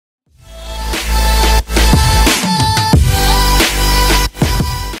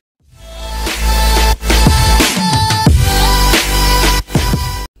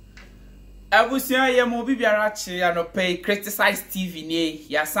Abusia ye mo bibiara chi anope criticize TV ne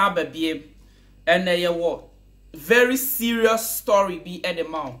ya san babie and ye wo very serious story be at the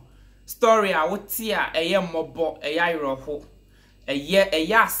mouth. Story a wotie a eye mobo eye iroho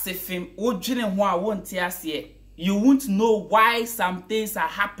eye asefim wo dwene ho a wonte ase you won't know why some things are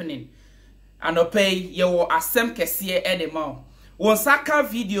happening. Anope ye wo asem kese at the mouth. Won saka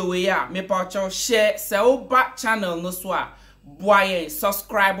video we ya me pa share se oba channel no so a boye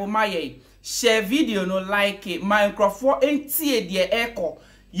subscribe my share video no like it my microphone entie de echo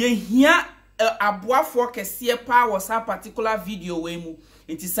ye hia aboafo kese pa was a particular video we mu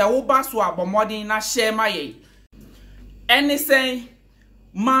it is a oba so abomodin na share my anything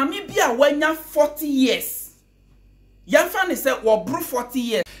mami bia wanya 40 years yamfa ne se wo bro 40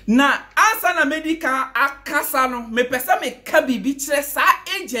 years na ansa na medical akasa no me pesa me ka bibi kire sa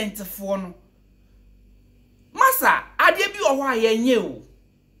agent fo no masa ade bi o ho ayenye o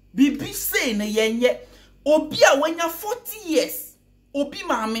bibi say na yenye obi a wanya 40 years obi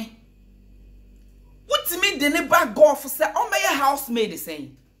maame wotimi de ne bag golf say o meye housemaid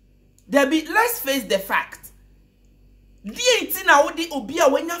saying there be let's face the fact die na wodi obi a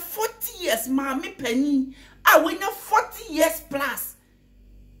wanya 40 years maame pani a wanya 40 years plus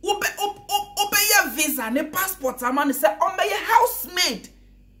obeya visa ne passport amane say o meye housemaid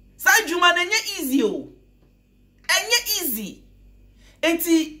sa juma na nye easy o enye easy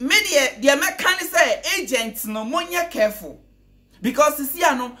enti media the mechanic say agents no monye careful because you see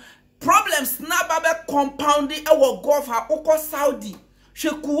no problems na babe compounding e wo Gulf ha oko Saudi she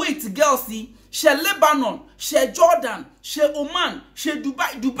Kuwait girls see she Lebanon she Jordan she Oman she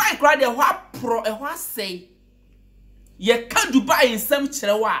Dubai kra de ho pro e ho say ye ka Dubai nsem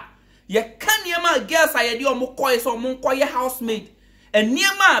kirewa ye ka niema girls aye de omokoy so omonkoye housemaid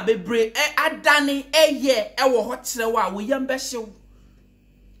eniema bebre adane eye e wo ho kirewa wo yam be hyew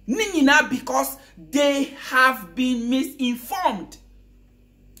ninyina because they have been misinformed.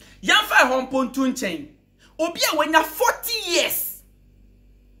 Yamfa hompontu nchen obi a wanya 40 years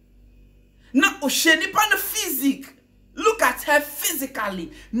na ohye nipa no physique look at her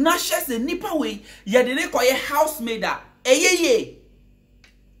physically na she se nipa we ye de ne koye housemaid a eyeye.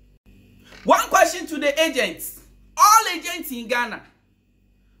 One question to the agents, all agents in Ghana,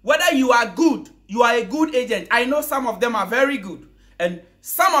 whether you are good, you are a good agent. I know some of them are very good and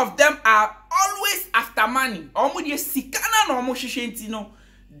some of them are always after money.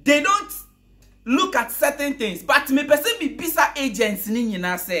 They don't look at certain things. But me person be bisa agents ni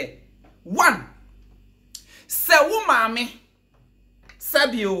nyina say. One, say wo mame,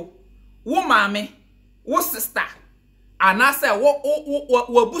 sabio, wo mame, wo sister, and I say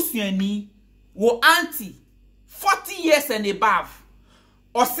wo busuani, wo auntie, 40 years and above,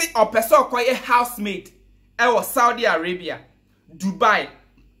 or say or person call a housemaid, or Saudi Arabia, Dubai,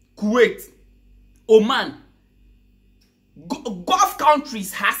 Kuwait, Oman, Gulf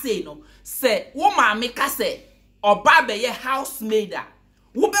countries has say no say woman make us say or babe ye housemaid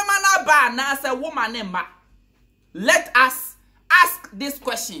woman ba na say woman ma. Let us ask this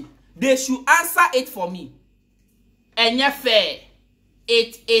question. They should answer it for me. Enye fair.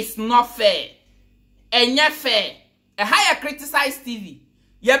 It is not fair. Enye fair. A higher criticize TV.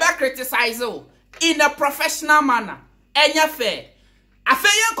 You better criticize in a professional manner. Enye fair. Afe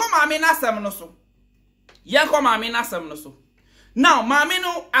yen ko mami na sem no so. Yen ko mami na sem no so. Now, mami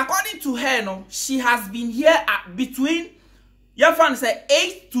no, according to her no, she has been here at between your fan say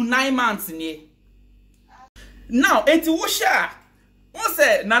 8 to 9 months in here. Now, enti wo sha. Won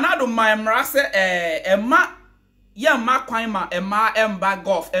say nanado my say emma ya ma kwan ma emma emba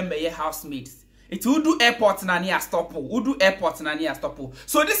golf embe housemaids. It will do airport na near stop. Will do airport na near stop.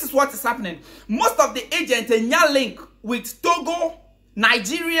 So this is what is happening. Most of the agents nya link with Togo,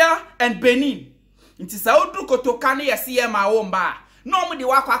 Nigeria and Benin. Inti sa odu kotokane ya CMA omba. No mo de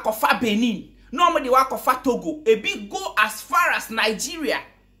wako akofa Benin. No mo de wako fa Togo. A big go as far as Nigeria.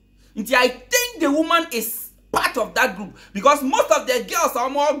 Inti I think the woman is part of that group because most of the girls are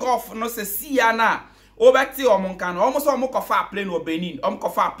more golf no se siya na. Obeti omonkano. Almost omo kofa plane or Benin. Omo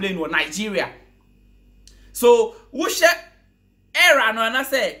kofa plane or Nigeria. So wushe era no na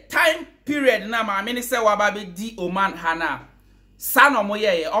say time period na ma me say wababe di Oman hana. Sana mo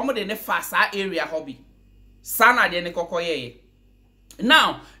ye omo de ne fasa area hobby. Sana de ne kokoye.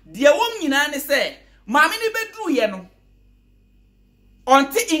 Now, the wom nyina ne say, mama ni bedru ye no.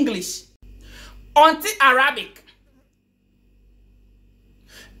 Onti English, onti Arabic.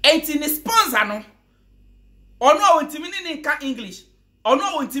 Enti ne sponsor no. Ono ontimi ni nka English,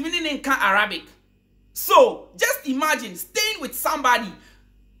 ono ontimi ni nka Arabic. So, just imagine staying with somebody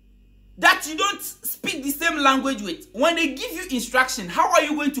that you don't speak the same language with. When they give you instruction, how are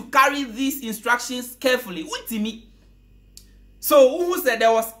you going to carry these instructions carefully? Ultimately. So who said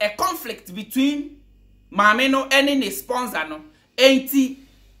there was a conflict between Mameno and the sponsor no? And the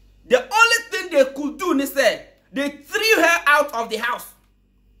only thing they could do is say they threw her out of the house.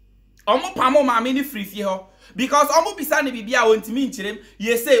 Omo pamo Mameni free here because omo bisani bibia ontimi nchirem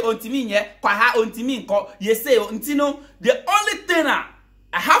ye say ontimi nye kwa ha ontimi nko ye say mtino. The only thing I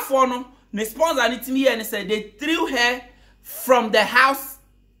have for no the sponsor need to me and say they threw her from the house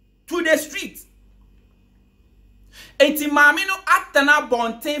to the street. Enti mami no atana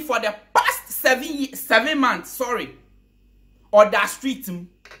bonten for the past 7 months, sorry. Or that street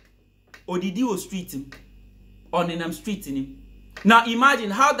or the deal street on in street in. Now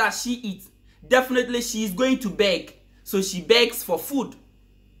imagine how does she eat? Definitely she is going to beg. So she begs for food.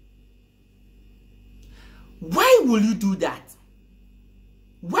 Why will you do that?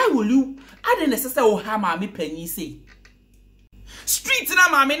 Why will you? I didn't necessarily have mommy penny say. Street na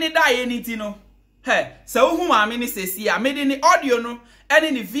mommy ne die anything no. Hey, so who mommy says here? Made in the audio no, and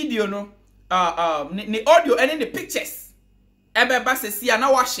in the video no, the audio and in the pictures. Ebeba says here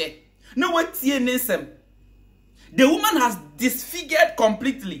now wash it. No what nisem. The woman has disfigured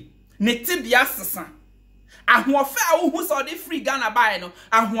completely. Ne tibia sasa. Ahwofa who saw the free Ghana buy no.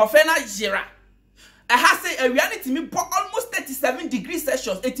 Ahwofa na jira. I have say a reality me almost 37 degrees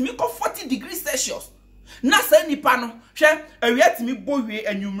Celsius. It me 40 degrees Celsius. Na say nipa no hwe awia me bo wie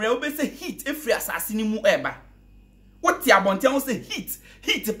anwumre obe say heat efri asase mu eba. What ti abonten say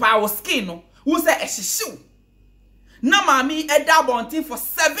heat pa our skin no. Wo say ehihyew. Na mami eda abonten for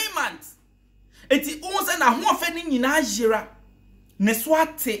 7 months. Eti wo say na ho afa ni nyina jira. Ne so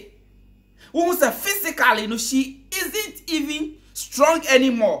ate. Wo say physically no she isn't even strong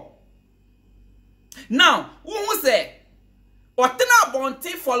anymore. Now, who say Otena Bonte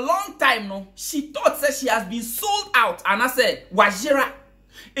for a long time no, she thought that she has been sold out, and I said, Wajira,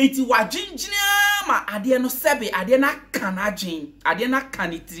 eti wajinjina ma adie no sebe, adie na kanajin, adie na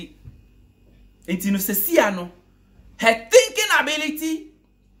kanitri. Eti no sesia no, her thinking ability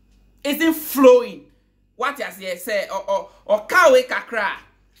isn't flowing. What you say, or kawe kakra.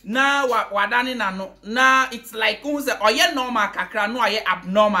 Na wadani na no, na it's like who say, oye normal kakra, no oye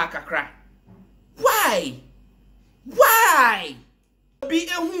abnormal kakra. Why? Why? Obi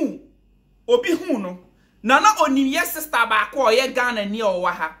hu no. Nana oni ye sister ba ko ye Ghana ni o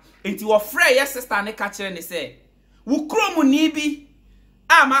wa ha. Enti wo frɛ ye sister ne ka kire ne se. Wo krom ni bi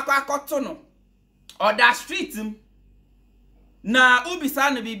a makwa akoto no. Oda street na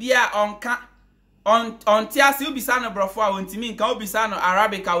ubisa no bibia onka on tiase ubisa no brofo a ontimi nka ubisa no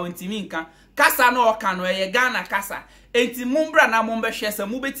Arabic a ontimi nka. Kasa no oka no ye Ghana kasa. Enti mumbra na mumbehwe se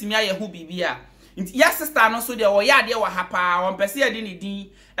mubetimi aye hu bibia. Yes, sister, no so there or ya de wa hapa on pese ade ne din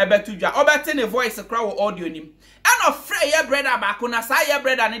ebetudwa obete ne voice kra wo audio nim and of frey ye brother baako na sa ye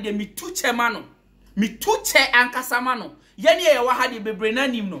brother ne de mitu che ma no mitu che ankasa ma no ye ne ye wa ha de bebre na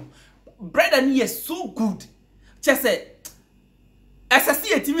nim no brother ne ye so good che se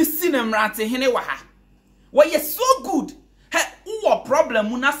esase etimi sinemrate hene wa ha wo ye so good he wo problem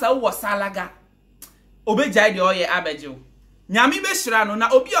mu na sa wo salaga obejai de oye abeje Nyami be shira no na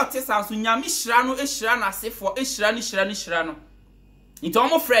obi otesa so nyami shira no e shira na sefo e shira ni shira no nti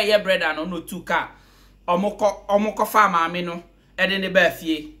omo frɛ ye brother no tu ka omo fa maame no e de ne ba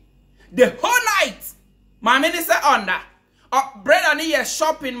fie the whole night maame ni say under brother ni ye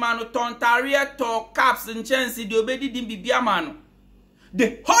shopping man no tontaria to caps and chance de obedi dim bibia man no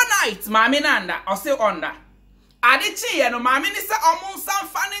the whole night maame na under o say under ade chi ye no maame ni say omo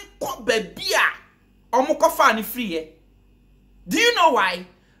sanfa ne ko babia omo ko fa ni free ye. Do you know why?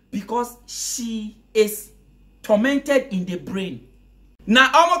 Because she is tormented in the brain.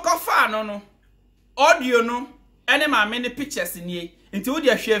 Na omo kofa no audio no ene ma many pictures in here until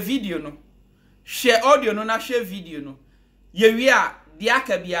we share video no share audio no na share video no ye wi a dia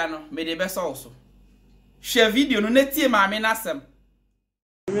ka bia no me de beso also share video no na tie ma me na sem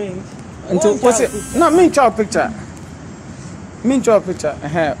until what's it no me draw picture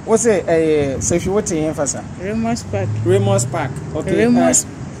what's it so if you what in fasa Ramos Park okay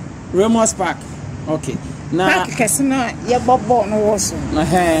Ramos Park okay na park kesina ye bobo no woso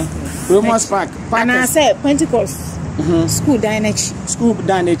Ramos Park and I say Pentecost school dynamic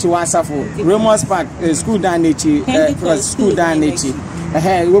wasafo Ramos Park school dynamic school dynamic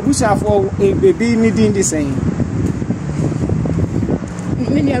we busha for baby needing the same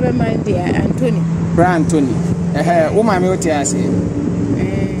me ni aba man dia Anthony woman me otiase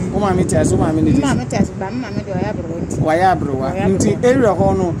woman me tiase woman me mama tiase ba mama me de wayabrowa nti area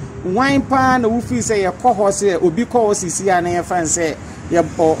ho no wine pa na wo fi say ye koho say obi koho sisi ya na ye fan say ya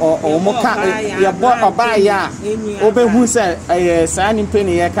o moka ya bo obaya obehu se saa ni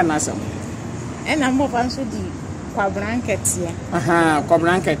mpeni ye ka nasam ena mo fa so di kwa blanket ya kwa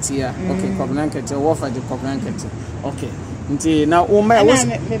blanket ya okay kwa blanket wo fa di kwa blanket okay nti na o ma wo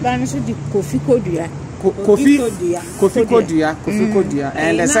me ba no so di kofi kodua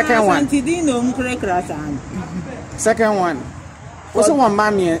and the second one second one also one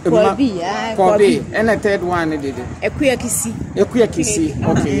mami Kobe and the third one did Ekuya kisi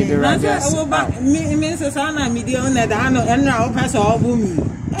okay the right me so sana media on that ano enra o pesa obumi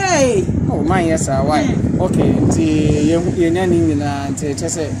hey oh my yes why okay nti ye nyani nyina nti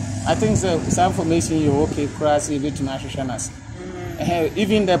say I think so some information you okay cross bit na hwehwenas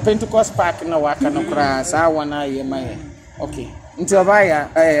even the Pentecost Park na waka no kra sa wana ye mai okay nti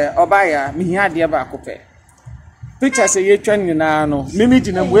obaya mi hia de ba akopɛ picture say ye twa nyina no mimi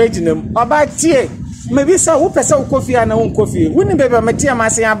ginam we ginam oba tie maybe say wo pese wo kofi na wo kofi woni bebe meti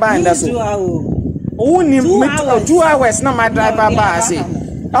amase aba nda so woni 2 hours na my driver ba ase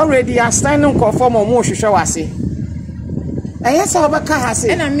already I standing conform mo hwehwe wase ayesa obaka ha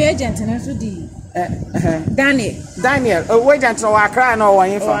se na me agent na so di Daniel we agent no Accra na o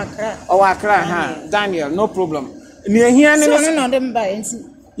wanfa o Accra ha Daniel no problem ni ehia ne no dem ba enti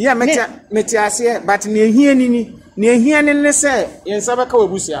yeah meti ase but ni ehia ni ehia ne se yensa baka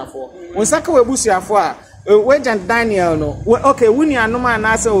webusiafo wonsaka webusiafo a agent Daniel no okay wuni anoma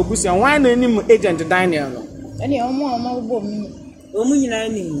na ase webusia wan na nim agent Daniel no ene omo bo mi omunyina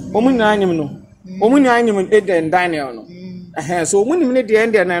anyim no omunyina anyim agent Daniel no so omunim ne de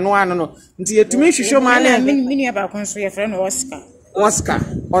ende na no ano no nti yetumi hwehwe ma na mini aba konso ye friend Oscar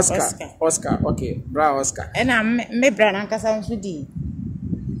okay bra Oscar ena me bra na nkasa nso di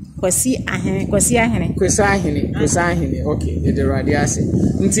kwasi ahene okay the radiase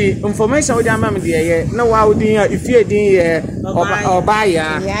nti information we dey am de ye na wa udin ya ifie din ye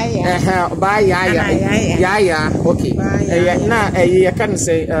obaya ya okay na ye can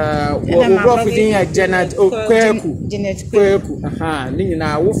say wo bro din ya Janet Kweku ni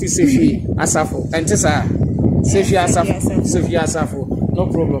nyina wo fi sefi asafo ente sa sefi asafo no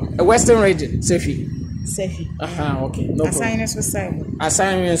problem western region sefi okay no problem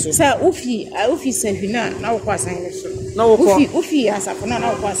assignment so sir ufi sefi na wo kwa assignment so na wo kwa ufi asafo na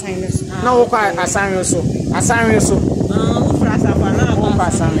wo kwa assignment so na wo kwa assignment so ufi asafo na wo kwa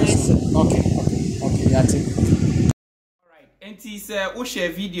assignment so okay yati all right enti say wo share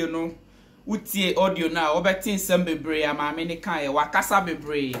video no utie audio na obetin sem bebre maame ne kan ye wakasa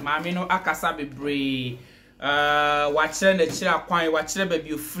bebre maame no akasa bebre wachire na chira kwan wachire ba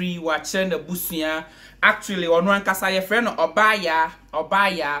bi free wachire na busua actually ono ankasa ye friend no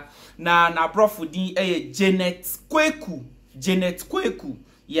obaya na brofu din Janet Kweku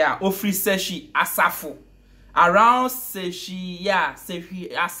yeah ofri seshi asafo around seshi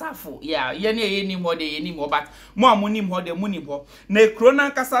asafo yeah ye ni mo but mo amunim ho de munim ho na krona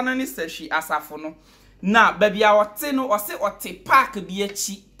ankasa na ni seshi asafo no na baby a wote no ote park bi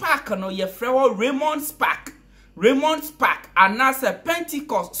echi park no ye frewo Raymond's Park anasa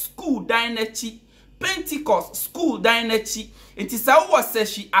Pentecost school dynasty it is how was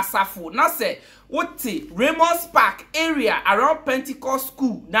she asafo na say wote Raymond's Park area around Pentecost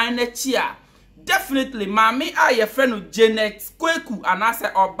school dynasty definitely mami a ye friend Janet Kweku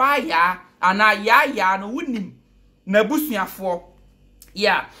anasa obaya ana ya no wunim na busuafo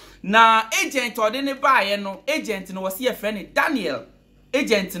yeah na agent ode ne baaye no agent no was ye friend Daniel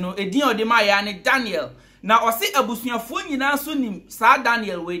agent no edin ode ma ya ne Daniel na osi abusuafo nyina so nim sa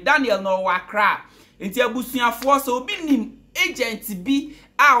Daniel no wa Accra enti abusuafo so obi nim agent bi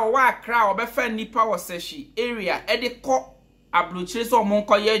a wa Accra obefa nipa woseshi area e de ko abrochire so mon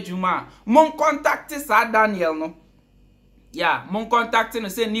koye adwuma mon contact sa Daniel no yeah mon contact no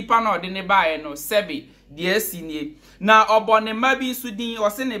say nipa na ode ne baaye no sebi de asinie na obone mabi su din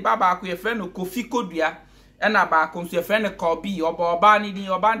ose ne baba ko ye friend no Kofi Kodua ena ba ko so ye friend Kobi oba ni din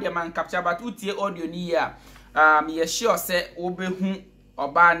oba de man capture but utie audio ni ya ye sure say obehu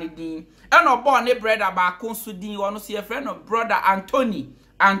oba ni din ena obo ne brother ba ko so din wono so ye friend no brother Anthony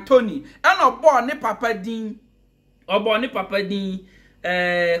ena obo ne papa din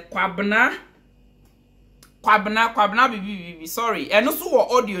kwabna bibi sorry eno so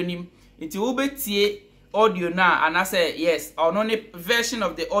wo audio nim nti wo betie audio na and I say yes ono ne version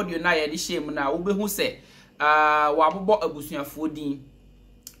of the audio na ye di shame na wo behu say wabobo abusuafo din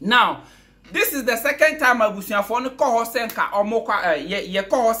now this is the second time abusuafo no ko ho senka omokwa ye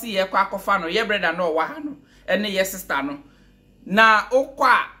ko ho si ye kwa akofa no ye brother no wa ha no ene ye sister no na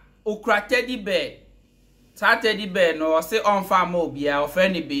okwa okra teddy bear no say on farm obia of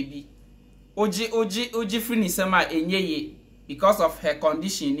any baby oji free ni sema enyeye because of her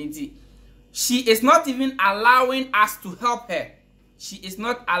condition. She is not even allowing us to help her. She is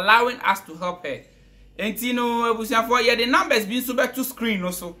not allowing us to help her. And you know, the numbers being so back to screen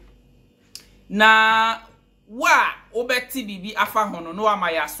also. Na wa obeti bibi afa hono no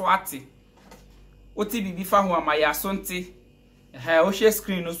amaya swati. Oti bibi fa ho amaya sonti. O share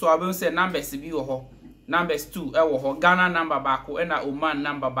screen no so abe say numbers bi wo ho. Numbers 2 e wo ho. Ghana number bako e na Oman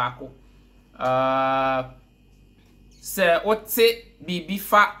number bako. Se oti bibi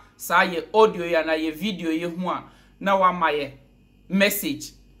fa sa ye audio ya na ye video ye ho a na wa maye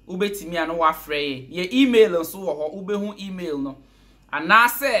message ubetimi an wa frɛ ye email nso wo ho ubehu email no ana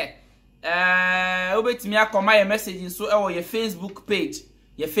se ubetimi akoma ye message nso e wo ye Facebook page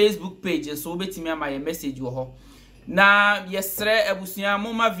nso ubetimi ama ye message wo ho na yesre abusua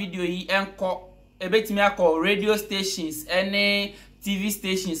moma video yi enko ebetimi akọ radio stations ene TV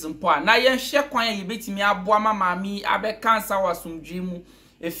stations mpo na ye hwe kwan ye betimi aboa mama mi abe cancer wasumdwe mu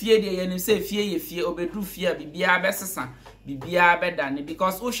efie de ye nim se efie ye fie obedru fie bibia besesa bibia bedane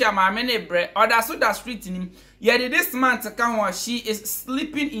because usha mama ne bre other so that street nim ye this month kan she is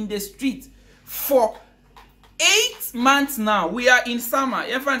sleeping in the street for 8 months now. We are in summer.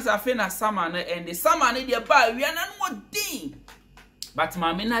 Your friends are feeling summer and the summer ne dey ba we are not more day. But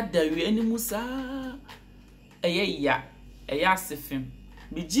mama na da we any musa eya sefim.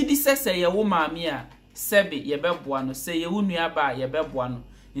 Bi gidi sese ye wo mama a sebe ye beboa no se ye wo nua ba ye beboa no.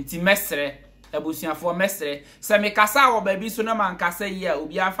 Nti mesre abusuafo mesre se me kasa wo ba bi so na man kasa ye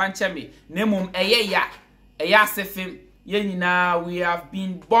obi afa nche me nemum eya sefim ye nyina we have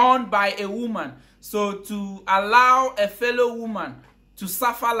been born by a woman. So to allow a fellow woman to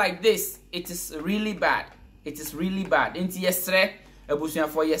suffer like this, it is really bad. It is really bad. Nti yesre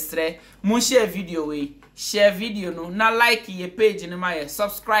abusuafo yesre mun share video we share video no na like ye page ni my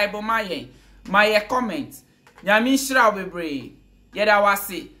subscribe my comment nyame nhira bebre yeda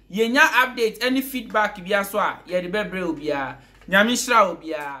wase yenya update any feedback bia so a ye de bebre obia nyame nhira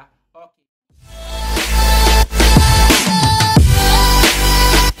obia.